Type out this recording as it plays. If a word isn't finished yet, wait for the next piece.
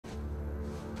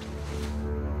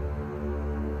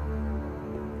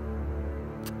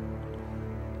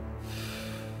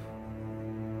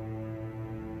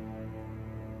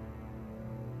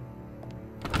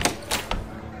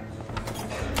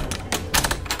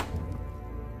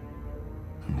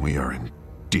We are in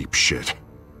deep shit.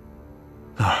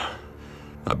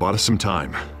 I bought us some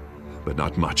time, but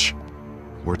not much.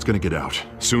 Word's gonna get out,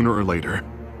 sooner or later.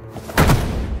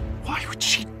 Why would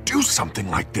she do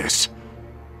something like this?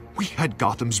 We had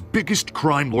Gotham's biggest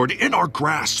crime lord in our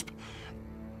grasp.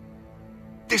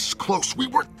 This close. We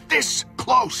were this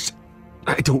close.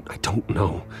 I don't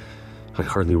know. I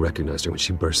hardly recognized her when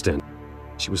she burst in.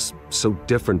 She was so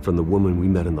different from the woman we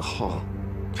met in the hall.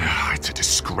 It's a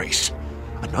disgrace.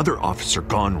 Another officer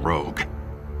gone rogue.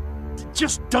 It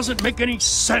just doesn't make any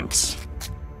sense.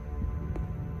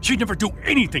 She'd never do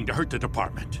anything to hurt the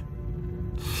department.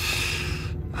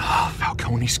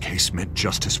 Falcone's case meant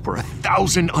justice for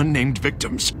 1,000 unnamed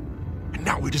victims. And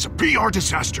now it is a PR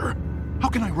disaster. How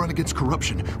can I run against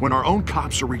corruption when our own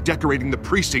cops are redecorating the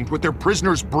precinct with their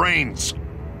prisoners' brains?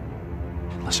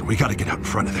 Listen, we gotta get out in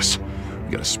front of this. We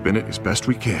gotta spin it as best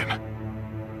we can.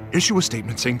 Issue a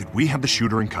statement saying that we have the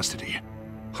shooter in custody.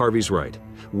 Harvey's right.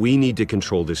 We need to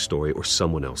control this story or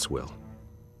someone else will.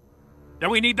 Then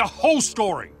we need the whole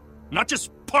story, not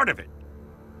just part of it.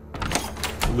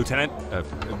 Lieutenant,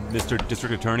 Mr.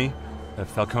 District Attorney,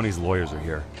 Falcone's lawyers are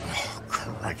here. Oh,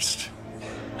 Christ.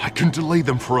 I can delay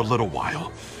them for a little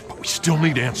while, but we still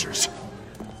need answers.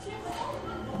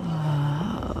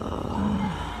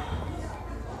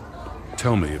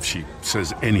 Tell me if she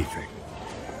says anything.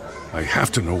 I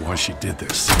have to know why she did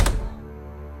this.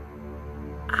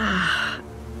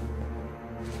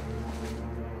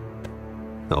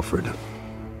 Alfred,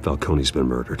 Falcone's been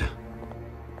murdered.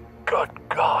 Good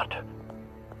God.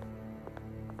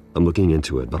 I'm looking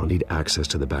into it, but I'll need access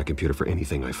to the back computer for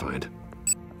anything I find.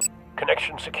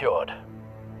 Connection secured.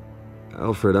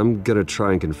 Alfred, I'm gonna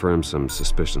try and confirm some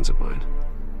suspicions of mine.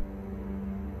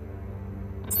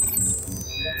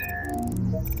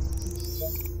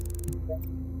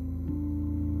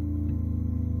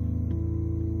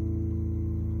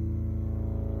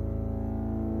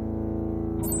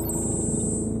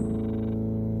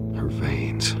 Her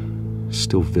veins,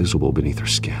 still visible beneath her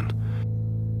skin.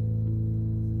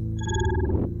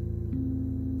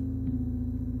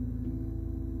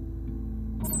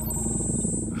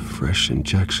 Fresh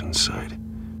injection site.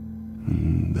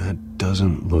 That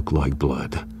doesn't look like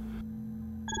blood.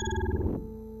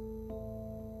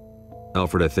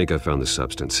 Alfred, I think I found the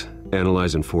substance.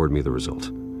 Analyze and forward me the result.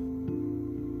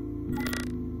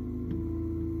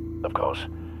 Of course.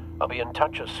 I'll be in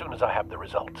touch as soon as I have the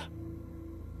results.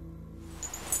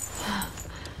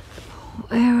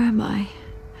 Where am I?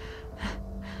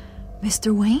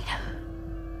 Mr. Wayne?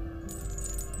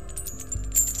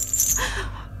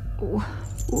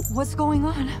 What's going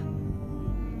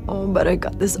on? Oh, but I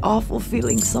got this awful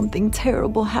feeling something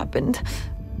terrible happened.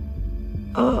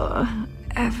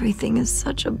 Everything is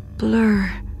such a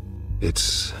blur.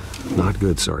 It's not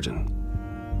good, Sergeant.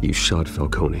 You shot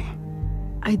Falcone.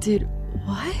 I did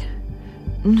what?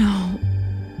 No.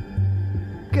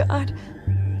 God,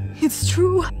 it's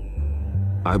true.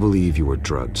 I believe you were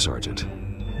drugged, Sergeant.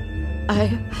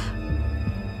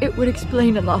 It would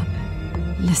explain a lot.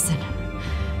 Listen,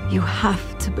 you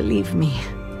have to believe me.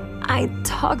 I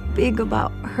talked big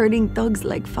about hurting thugs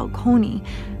like Falcone,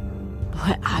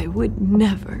 but I would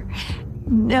never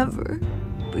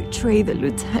betray the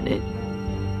lieutenant.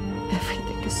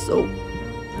 Everything is so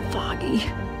foggy.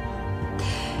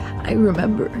 I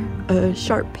remember a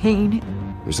sharp pain.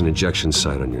 There's an injection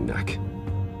site on your neck.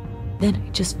 Then I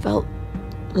just felt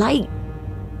light,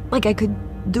 like I could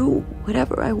do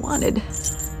whatever I wanted.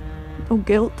 No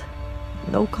guilt,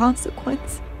 no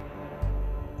consequence.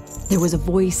 There was a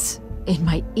voice in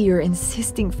my ear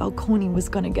insisting Falcone was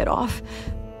gonna get off.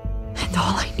 And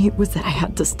all I knew was that I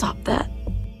had to stop that.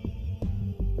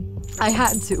 I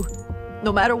had to,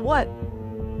 no matter what.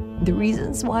 The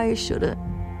reasons why I should've,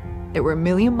 they were a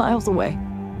million miles away.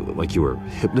 Like you were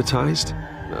hypnotized?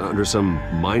 Under some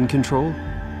mind control?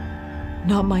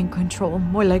 Not mind control,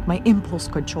 more like my impulse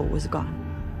control was gone.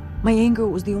 My anger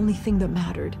was the only thing that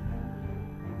mattered.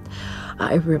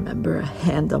 I remember a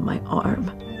hand on my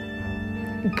arm,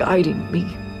 guiding me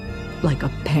like a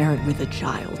parent with a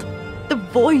child. The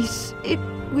voice, it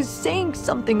was saying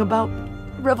something about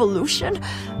revolution.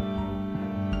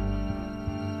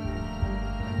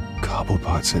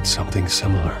 Cobblepot said something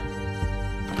similar.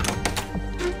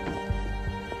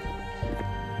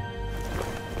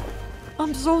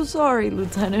 I'm so sorry,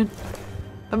 Lieutenant.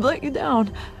 I've let you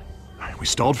down. We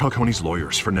stalled Falcone's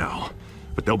lawyers for now,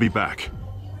 but they'll be back.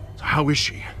 So how is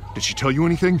she? Did she tell you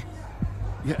anything?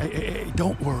 Yeah, hey,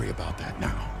 don't worry about that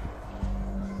now.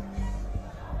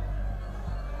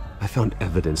 I found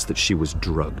evidence that she was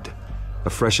drugged. A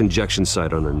fresh injection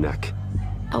site on her neck.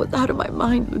 I was out of my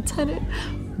mind, Lieutenant.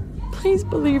 Please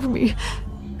believe me.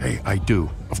 Hey, I do.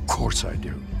 Of course I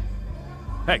do.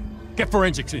 Hey, get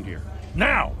forensics in here.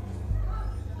 Now!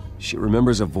 She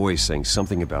remembers a voice saying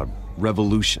something about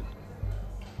revolution.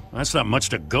 That's not much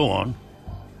to go on.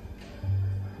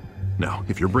 Now,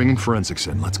 if you're bringing forensics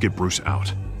in, let's get Bruce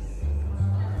out.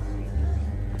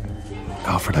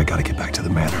 Alfred, I gotta get back to the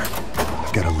manor.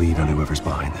 I've got a lead on whoever's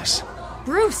behind this.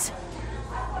 Bruce!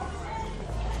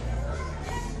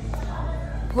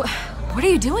 What are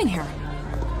you doing here?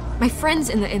 My friends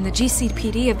in the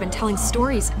GCPD have been telling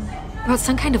stories about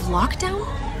some kind of lockdown?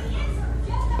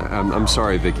 I'm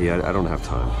sorry, Vicky. I don't have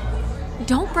time.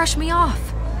 Don't brush me off.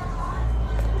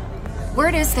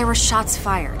 Word is there were shots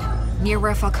fired near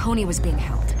where Falcone was being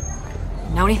held.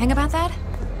 Know anything about that?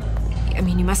 I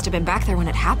mean, you must have been back there when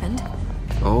it happened.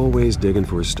 Always digging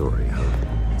for a story,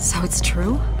 huh? So it's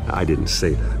true? I didn't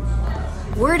say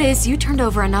that. Word is you turned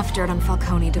over enough dirt on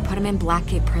Falcone to put him in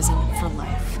Blackgate Prison for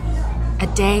life. A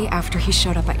day after he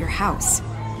showed up at your house.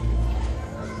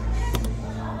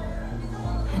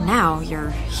 And now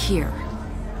you're here.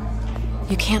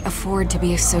 You can't afford to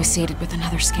be associated with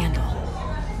another scandal.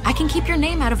 I can keep your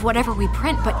name out of whatever we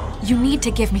print, but you need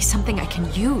to give me something I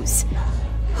can use.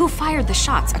 Who fired the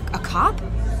shots? A cop?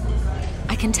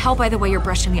 I can tell by the way you're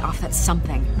brushing me off that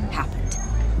something happened.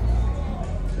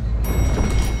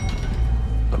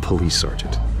 A police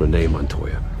sergeant, Renee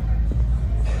Montoya.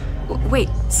 Wait,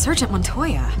 Sergeant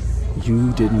Montoya?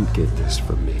 You didn't get this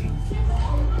from me.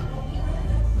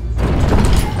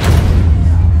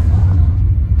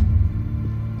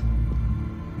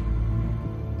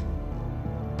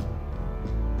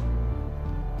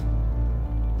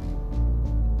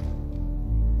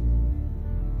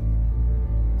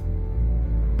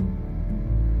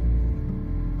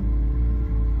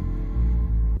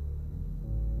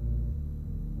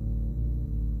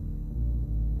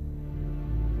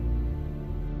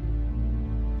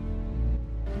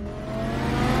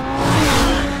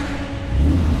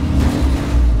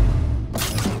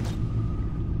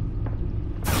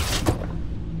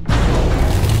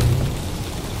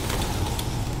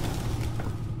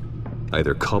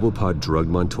 Either Cobblepot drugged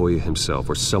Montoya himself,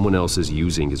 or someone else is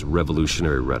using his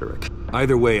revolutionary rhetoric.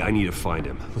 Either way, I need to find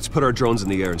him. Let's put our drones in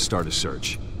the air and start a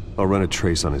search. I'll run a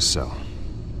trace on his cell.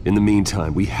 In the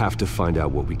meantime, we have to find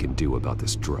out what we can do about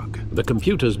this drug. The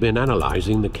computer's been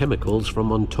analyzing the chemicals from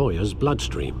Montoya's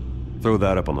bloodstream. Throw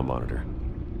that up on the monitor.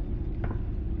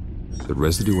 The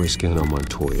residue I scan on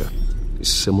Montoya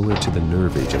is similar to the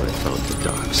nerve agent I found for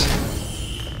Docs.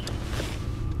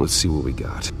 Let's see what we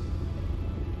got.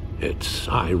 It's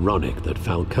ironic that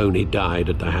Falcone died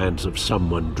at the hands of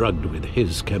someone drugged with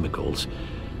his chemicals.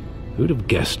 Who'd have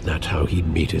guessed that's how he'd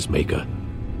meet his maker?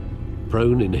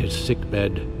 Prone in his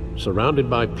sickbed,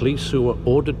 surrounded by police who were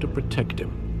ordered to protect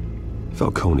him.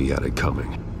 Falcone had it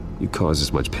coming. You cause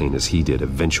as much pain as he did,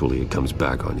 eventually it comes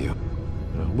back on you.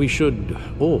 We should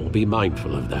all be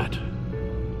mindful of that.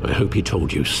 I hope he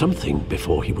told you something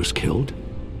before he was killed.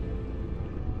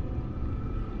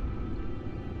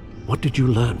 What did you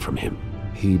learn from him?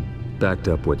 He backed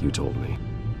up what you told me.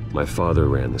 My father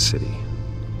ran the city,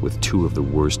 with two of the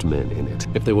worst men in it.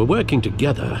 If they were working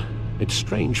together, it's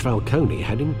strange Falcone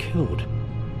had him killed.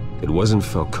 It wasn't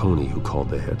Falcone who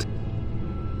called the hit.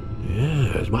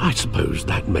 Yes, well, I suppose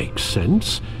that makes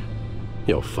sense.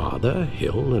 Your father,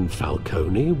 Hill, and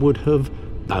Falcone would have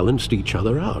balanced each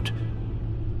other out.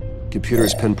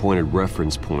 Computers pinpointed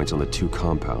reference points on the two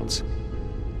compounds.